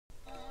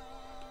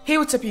Hey,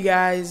 what's up you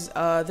guys?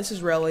 This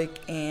is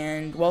Relic,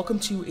 and welcome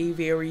to a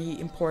very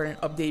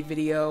important update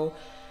video.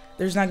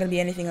 There's not going to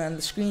be anything on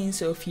the screen,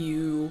 so if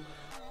you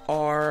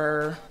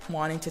are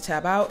wanting to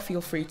tab out,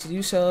 feel free to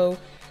do so.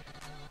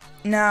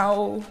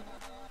 Now,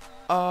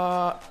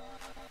 I'm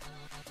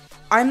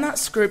not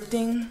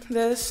scripting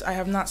this. I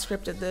have not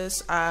scripted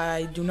this.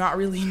 I do not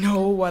really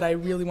know what I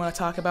really want to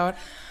talk about.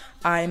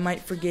 I might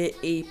forget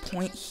a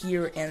point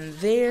here and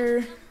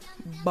there,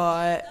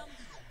 but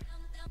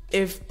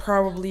if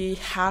probably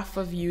half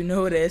of you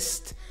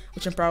noticed,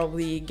 which I'm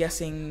probably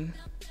guessing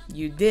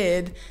you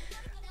did,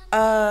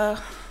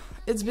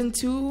 it's been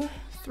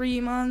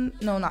 3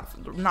 months, no,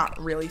 not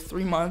really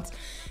 3 months,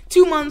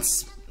 2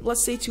 months,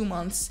 let's say 2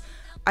 months.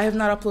 I have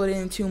not uploaded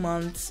in 2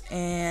 months,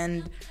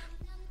 and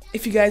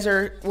if you guys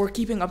were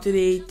keeping up to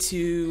date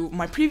to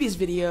my previous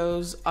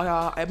videos,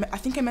 I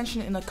think I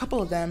mentioned in a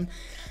couple of them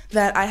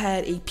that I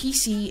had a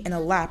PC and a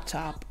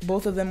laptop.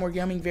 Both of them were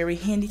coming very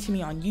handy to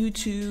me on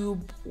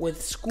YouTube,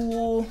 with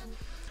school,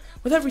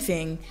 with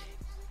everything.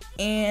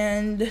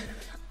 And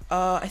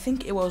I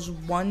think it was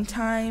one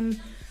time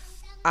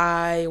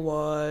I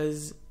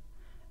was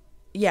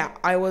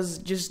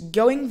just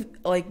going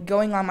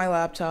on my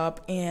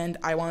laptop, and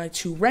I wanted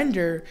to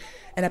render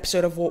an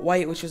episode of Volt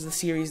White, which was the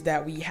series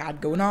that we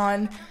had going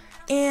on,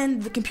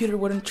 and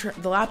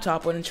the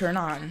laptop wouldn't turn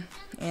on,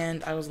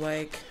 and I was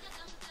like,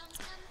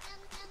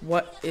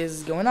 what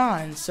is going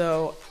on?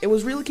 So it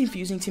was really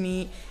confusing to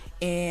me,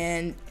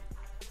 and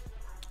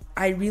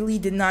I really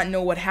did not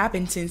know what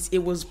happened since it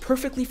was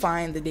perfectly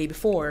fine the day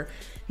before.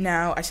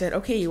 Now I said,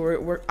 okay,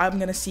 I'm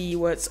gonna see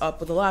what's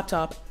up with the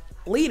laptop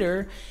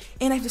later,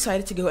 and I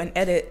decided to go and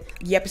edit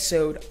the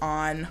episode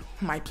on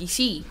my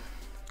PC.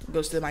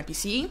 Goes to my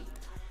PC,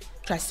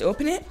 tries to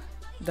open it,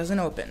 doesn't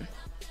open.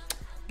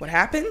 What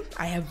happened?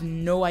 I have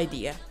no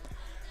idea.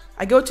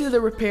 I go to the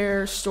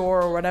repair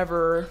store or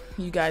whatever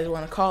you guys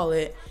want to call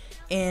it,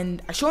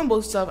 and I show him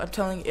both stuff. I'm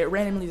telling it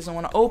randomly doesn't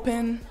want to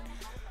open.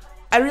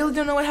 I really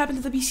don't know what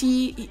happened to the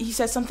PC. He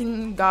said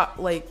something got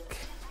like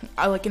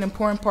an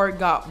important part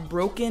got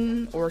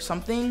broken or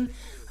something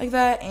like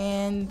that,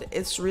 and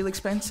it's really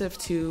expensive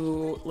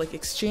to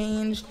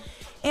exchange.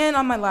 And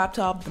on my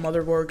laptop, the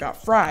motherboard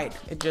got fried.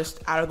 It just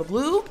out of the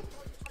blue,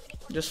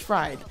 just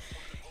fried,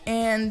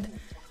 and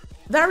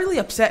that really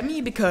upset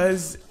me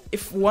because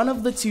if one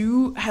of the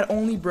two had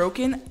only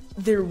broken,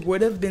 there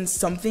would have been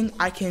something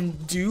I can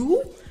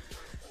do,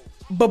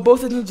 but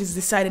both of them just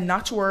decided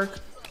not to work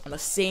on the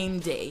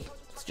same day.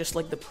 It's just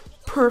like the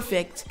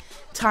perfect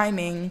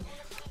timing,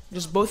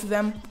 just both of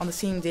them on the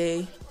same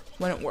day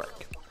wouldn't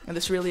work. And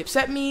this really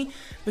upset me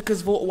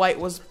because Volt White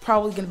was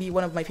probably going to be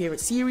one of my favorite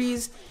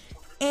series,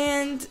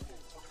 and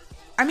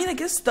I mean, I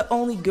guess the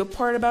only good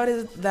part about it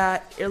is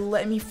that it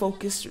let me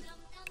focus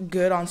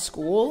good on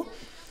school,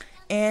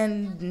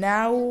 and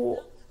now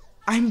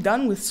I'm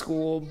done with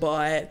school,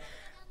 but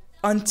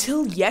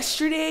until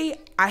yesterday,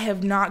 I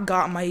have not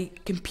got my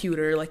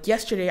computer. Like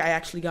yesterday, I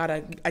actually got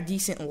a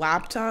decent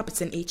laptop. It's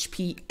an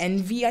HP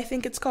Envy, I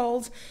think it's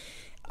called.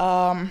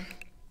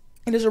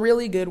 It is a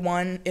really good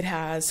one. It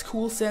has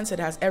CoolSense, it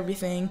has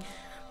everything.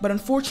 But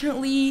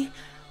unfortunately,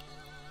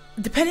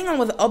 depending on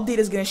what the update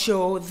is going to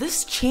show,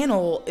 this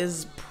channel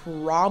is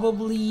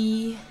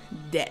probably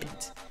dead.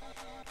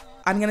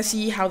 I'm going to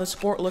see how the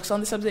support looks on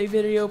this update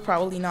video.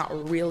 Probably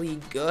not really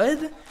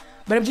good.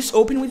 But I'm just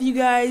open with you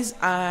guys.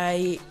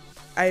 I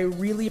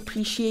really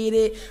appreciate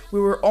it. We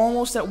were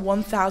almost at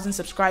 1,000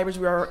 subscribers.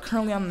 We are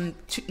currently on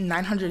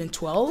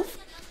 912.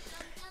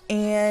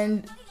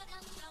 And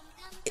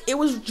it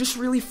was just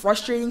really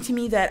frustrating to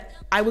me that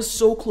I was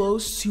so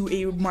close to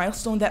a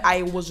milestone that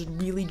I was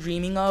really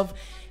dreaming of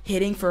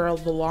hitting for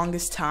the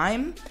longest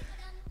time.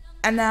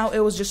 And now it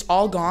was just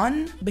all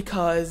gone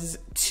because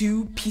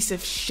two piece of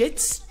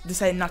shits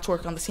decided not to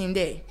work on the same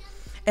day.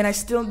 And I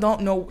still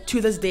don't know to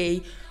this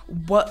day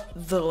what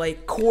the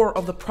core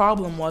of the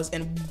problem was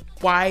and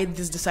why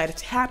this decided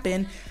to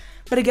happen,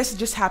 but I guess it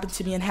just happened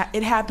to me, and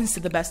it happens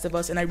to the best of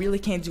us, and I really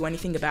can't do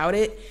anything about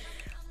it.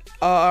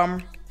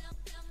 But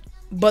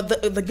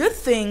the good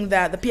thing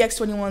that the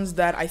PX21s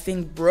that I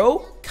think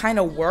broke kind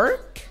of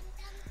work,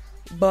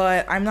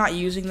 but I'm not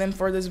using them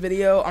for this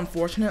video,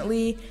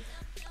 unfortunately,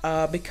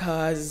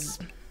 because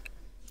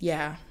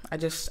yeah, I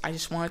just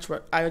wanted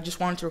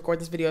to record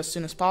this video as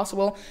soon as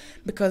possible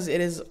because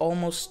it is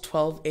almost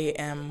 12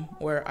 a.m.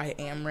 where I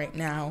am right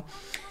now.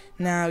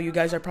 Now, you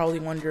guys are probably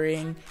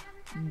wondering,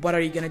 what are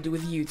you gonna do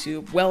with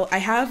YouTube? Well, I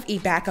have a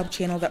backup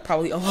channel that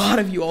probably a lot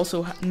of you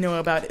also know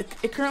about.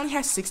 It currently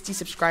has 60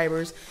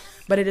 subscribers,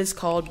 but it is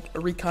called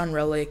Recon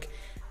Relic.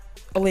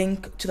 A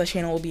link to the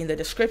channel will be in the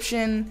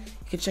description.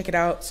 You can check it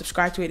out,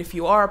 subscribe to it if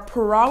you are.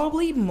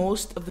 Probably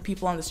most of the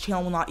people on this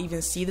channel will not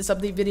even see this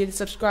update video to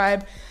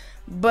subscribe,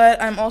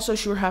 but I'm also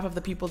sure half of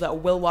the people that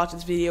will watch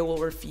this video will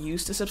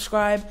refuse to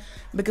subscribe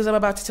because I'm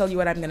about to tell you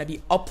what I'm going to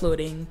be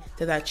uploading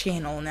to that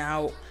channel.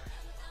 Now,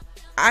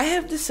 I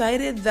have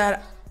decided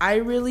that I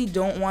really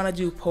don't want to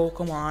do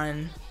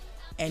Pokemon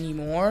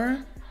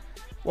anymore.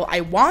 Well,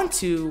 I want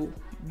to,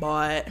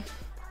 but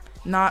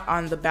not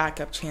on the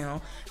backup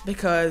channel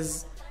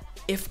because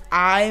if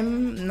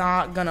I'm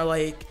not gonna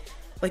like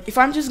if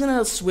I'm just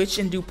gonna switch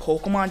and do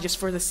Pokemon just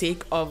for the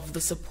sake of the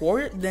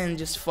support, then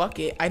just fuck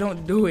it. I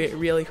don't do it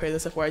really for the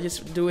support. I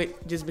just do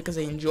it just because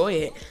I enjoy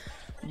it.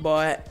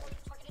 But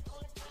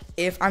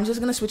if I'm just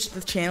gonna switch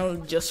the channel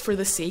just for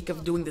the sake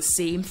of doing the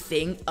same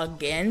thing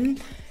again,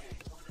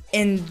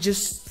 and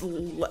just,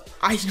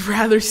 I'd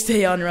rather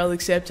stay on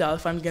Relic Sceptile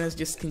if I'm gonna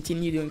just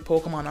continue doing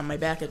Pokemon on my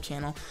backup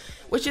channel,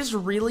 which is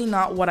really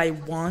not what I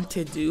want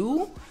to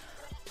do.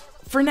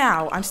 For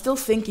now, I'm still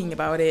thinking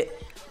about it,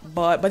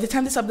 but by the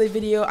time this update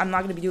video, I'm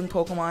not gonna be doing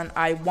Pokemon.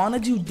 I wanna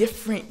do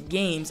different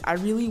games. I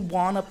really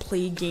wanna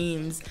play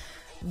games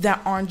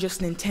that aren't just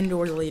Nintendo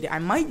related. I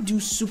might do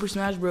Super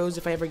Smash Bros.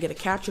 If I ever get a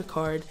capture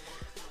card,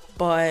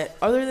 but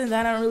other than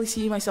that, I don't really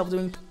see myself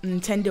doing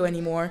Nintendo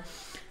anymore.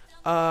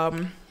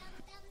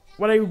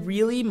 What I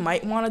really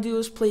might want to do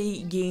is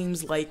play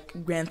games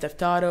like Grand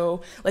Theft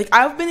Auto. Like,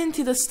 I've been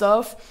into the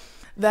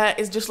stuff that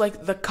is just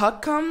like the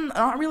cutcom,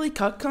 not really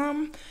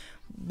cutcom,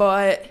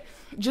 but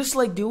just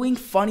like doing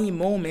funny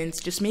moments,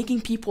 just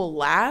making people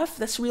laugh.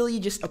 That's really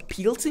just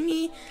appealed to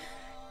me,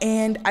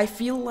 and I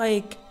feel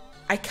like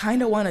I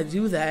kind of want to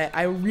do that.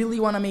 I really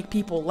want to make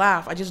people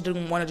laugh. I just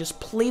don't want to just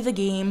play the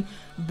game,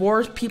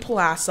 bore people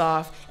ass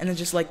off, and then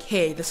just like,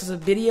 hey, this is a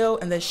video,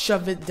 and then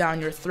shove it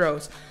down your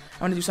throats.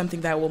 I want to do something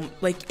that will,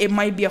 like, it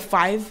might be a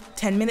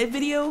 5-10 minute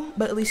video,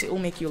 but at least it will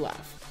make you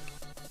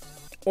laugh.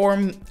 Or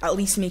at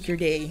least make your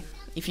day,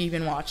 if you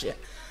even watch it.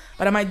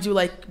 But I might do,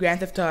 like, Grand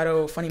Theft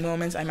Auto, funny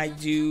moments. I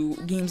might do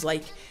games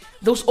like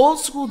those old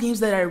school games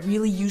that I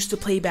really used to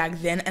play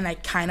back then, and I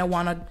kind of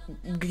want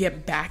to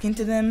get back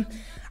into them.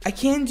 I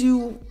can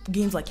do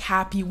games like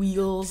Happy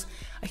Wheels.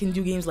 I can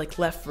do games like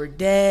Left 4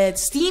 Dead.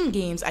 Steam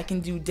games, I can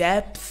do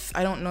Depth.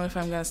 I don't know if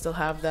I'm going to still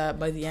have that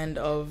by the end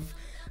of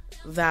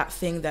that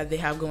thing that they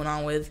have going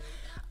on with.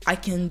 I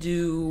can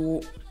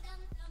do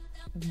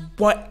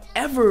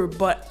whatever,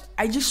 but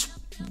I just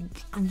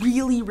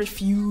really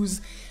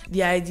refuse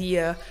the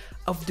idea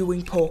of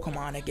doing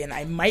Pokemon again.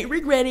 I might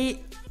regret it.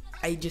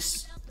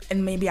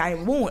 And maybe I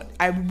won't.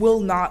 I will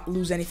not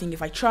lose anything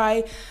if I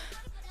try.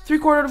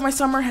 3/4 of my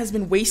summer has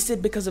been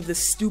wasted because of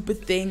this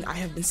stupid thing. I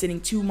have been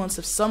sitting 2 months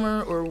of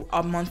summer, or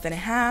a month and a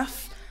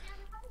half,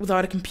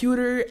 without a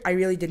computer. I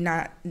really did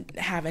not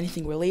have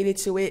anything related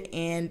to it,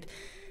 and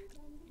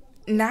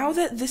now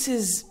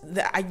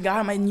that I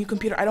got my new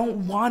computer, I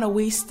don't want to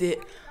waste it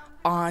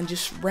on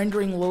just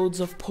rendering loads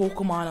of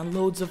Pokemon and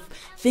loads of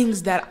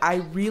things that I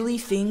really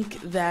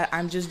think that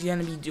I'm just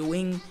gonna be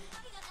doing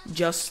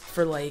just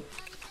for, like,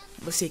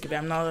 the sake of it.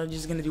 I'm not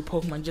just gonna do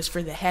Pokemon just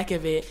for the heck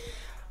of it.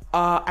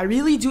 I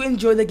really do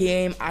enjoy the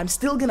game. I'm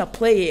still gonna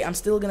play it. I'm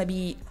still gonna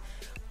be,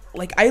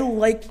 like, I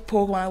like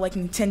Pokemon, I like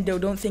Nintendo.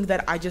 Don't think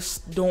that I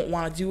just don't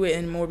want to do it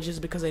anymore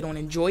just because I don't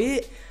enjoy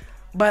it.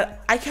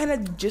 But I kind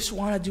of just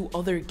want to do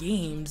other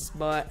games.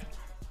 But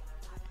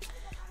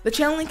the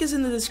channel link is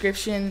in the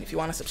description. If you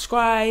want to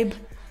subscribe,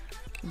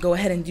 go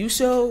ahead and do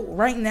so.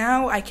 Right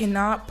now, I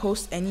cannot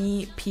post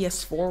any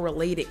PS4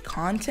 related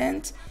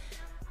content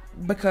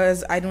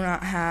because I do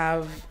not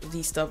have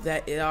the stuff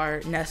that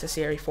are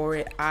necessary for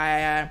it.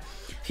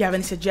 If you have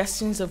any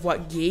suggestions of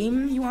what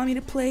game you want me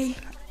to play,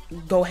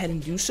 go ahead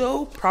and do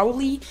so.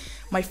 Probably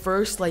my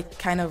first, like,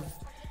 kind of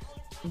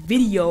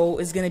video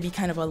is gonna be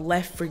kind of a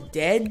Left 4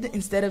 Dead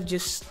instead of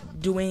just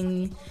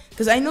doing,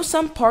 because I know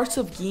some parts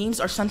of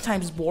games are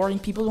sometimes boring.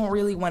 People don't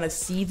really want to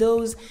see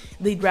those.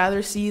 They'd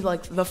rather see,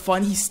 like, the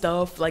funny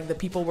stuff, like the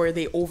people where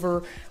they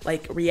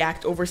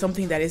react over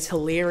something that is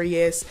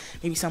hilarious.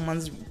 Maybe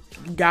someone's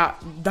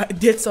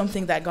did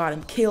something that got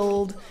him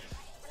killed.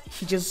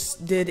 He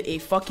just did a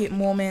fuck it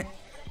moment.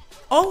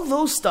 All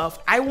those stuff,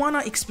 I want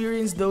to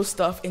experience those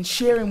stuff and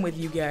share them with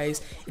you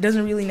guys. It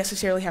doesn't really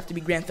necessarily have to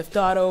be Grand Theft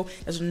Auto.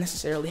 It doesn't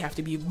necessarily have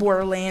to be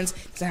Borderlands.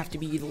 It doesn't have to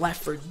be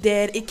Left 4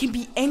 Dead. It can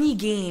be any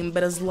game,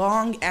 but as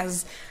long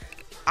as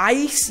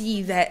I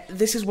see that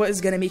this is what is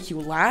going to make you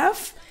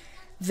laugh,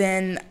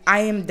 then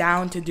I am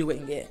down to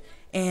doing it.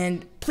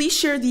 And please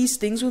share these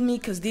things with me,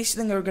 because these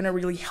things are going to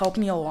really help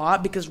me a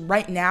lot, because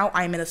right now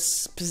I'm in a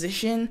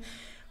position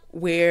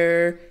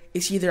where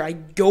it's either I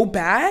go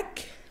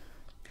back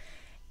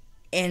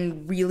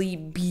and really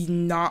be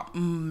not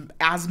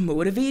as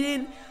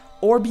motivated,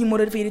 or be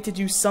motivated to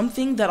do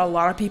something that a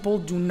lot of people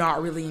do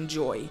not really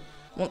enjoy.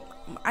 Well,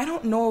 I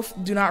don't know if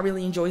do not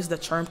really enjoy is the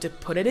term to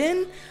put it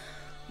in,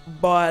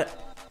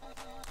 but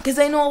because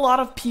I know a lot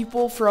of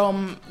people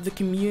from the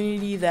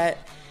community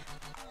that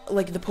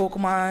like the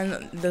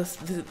Pokemon,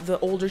 the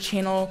older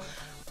channel,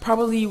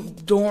 probably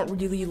don't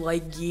really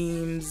like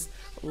games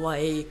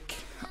like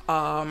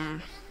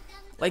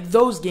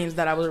those games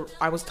that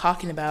I was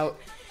talking about.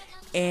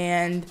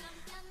 And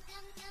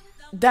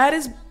that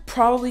is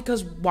probably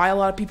because why a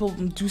lot of people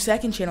do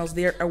second channels.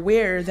 They're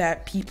aware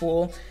that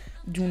people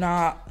do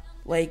not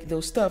like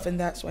those stuff, and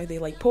that's why they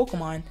like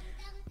Pokemon.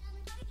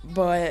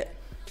 But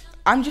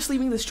I'm just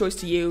leaving this choice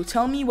to you.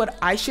 Tell me what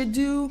I should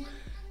do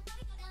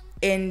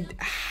and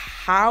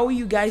how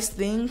you guys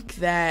think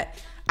that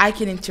I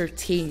can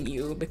entertain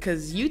you,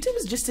 because YouTube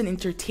is just an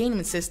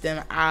entertainment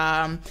system.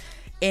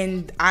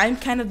 And I'm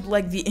kind of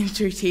like the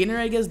entertainer,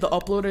 I guess. The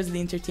uploader is the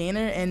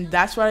entertainer, and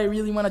that's what I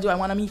really want to do. I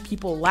want to make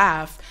people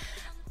laugh.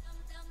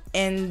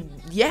 And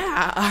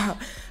yeah,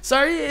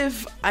 sorry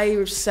if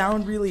I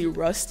sound really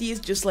rusty.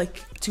 It's just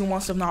like 2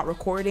 months of not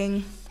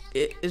recording.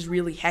 It is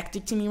really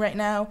hectic to me right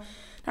now.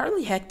 Not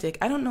really hectic.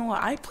 I don't know.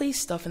 I place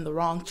stuff in the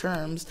wrong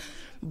terms,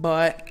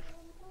 but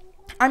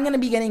I'm going to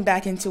be getting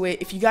back into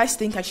it. If you guys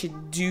think I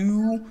should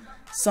do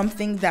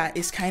something that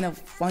is kind of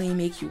funny,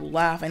 make you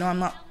laugh. I know I'm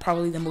not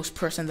probably the most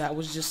person that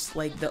was just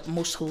like the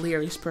most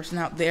hilarious person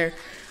out there,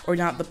 or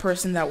not the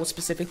person that will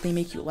specifically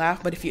make you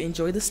laugh, but if you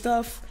enjoy the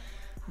stuff,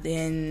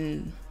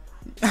 then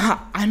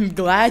I'm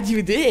glad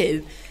you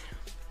did.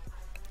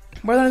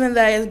 But other than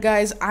that,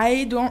 guys,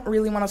 I don't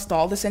really want to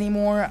stall this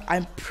anymore.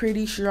 I'm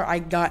pretty sure I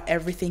got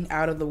everything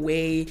out of the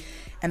way,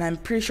 and I'm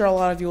pretty sure a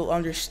lot of you will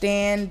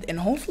understand, and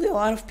hopefully a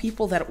lot of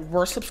people that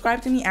were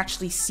subscribed to me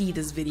actually see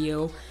this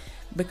video,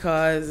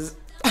 because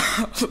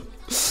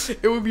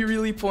it would be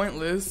really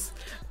pointless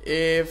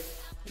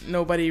if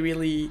nobody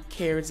really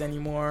cares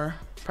anymore.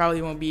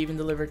 Probably won't be even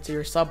delivered to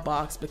your sub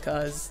box,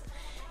 because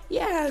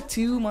yeah,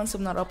 2 months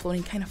of not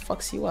uploading kind of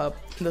fucks you up,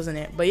 doesn't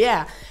it? But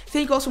yeah,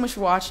 thank you all so much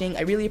for watching.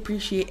 I really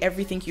appreciate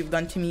everything you've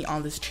done to me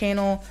on this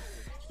channel,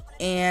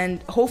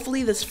 and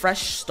hopefully this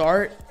fresh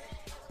start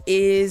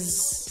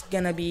is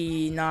gonna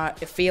be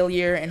not a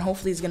failure, and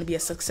hopefully it's gonna be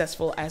as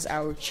successful as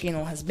our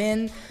channel has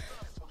been.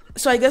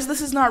 So I guess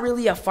this is not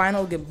really a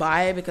final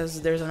goodbye,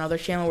 because there's another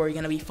channel where you're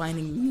gonna be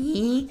finding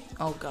me.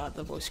 Oh god,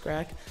 the voice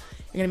crack.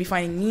 You're gonna be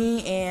finding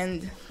me,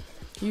 and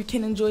you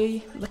can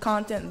enjoy the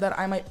content that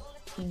I might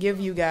give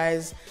you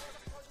guys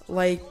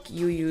like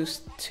you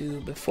used to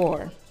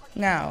before.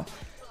 Now,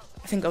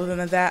 I think other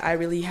than that, I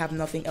really have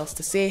nothing else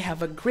to say.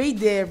 Have a great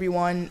day,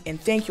 everyone, and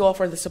thank you all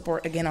for the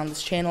support again on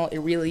this channel. It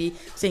really,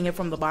 saying it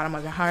from the bottom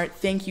of my heart,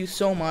 thank you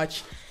so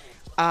much.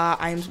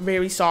 I'm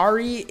very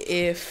sorry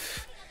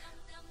if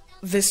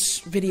this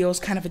video is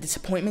kind of a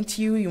disappointment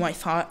to you. You might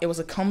thought it was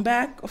a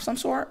comeback of some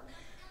sort.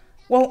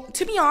 Well,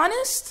 to be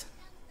honest,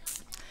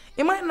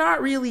 it might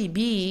not really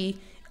be.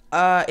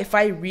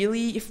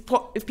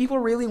 If people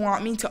really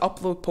want me to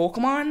upload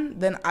Pokemon,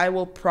 then I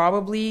will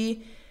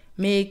probably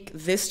make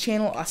this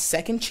channel a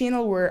second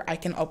channel where I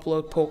can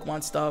upload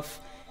Pokemon stuff,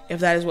 if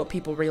that is what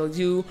people really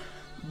do.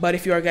 But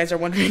if you guys are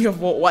wondering of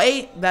Volt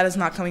White, that is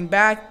not coming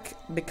back,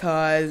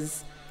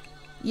 because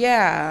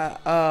yeah,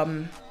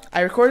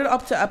 I recorded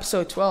up to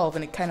episode 12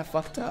 and it kind of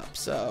fucked up,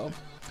 so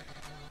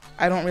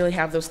I don't really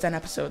have those 10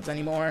 episodes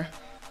anymore.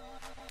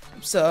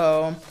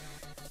 So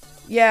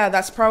yeah,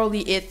 that's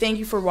probably it. Thank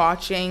you for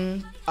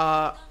watching.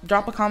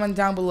 Drop a comment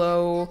down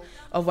below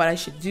of what I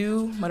should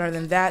do. But other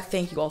than that,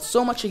 thank you all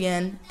so much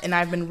again. And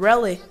I've been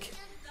Relic.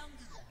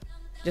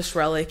 Just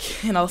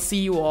Relic. And I'll see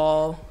you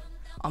all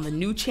on the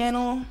new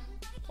channel,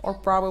 or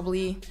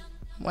probably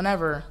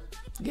whenever.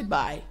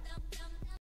 Goodbye.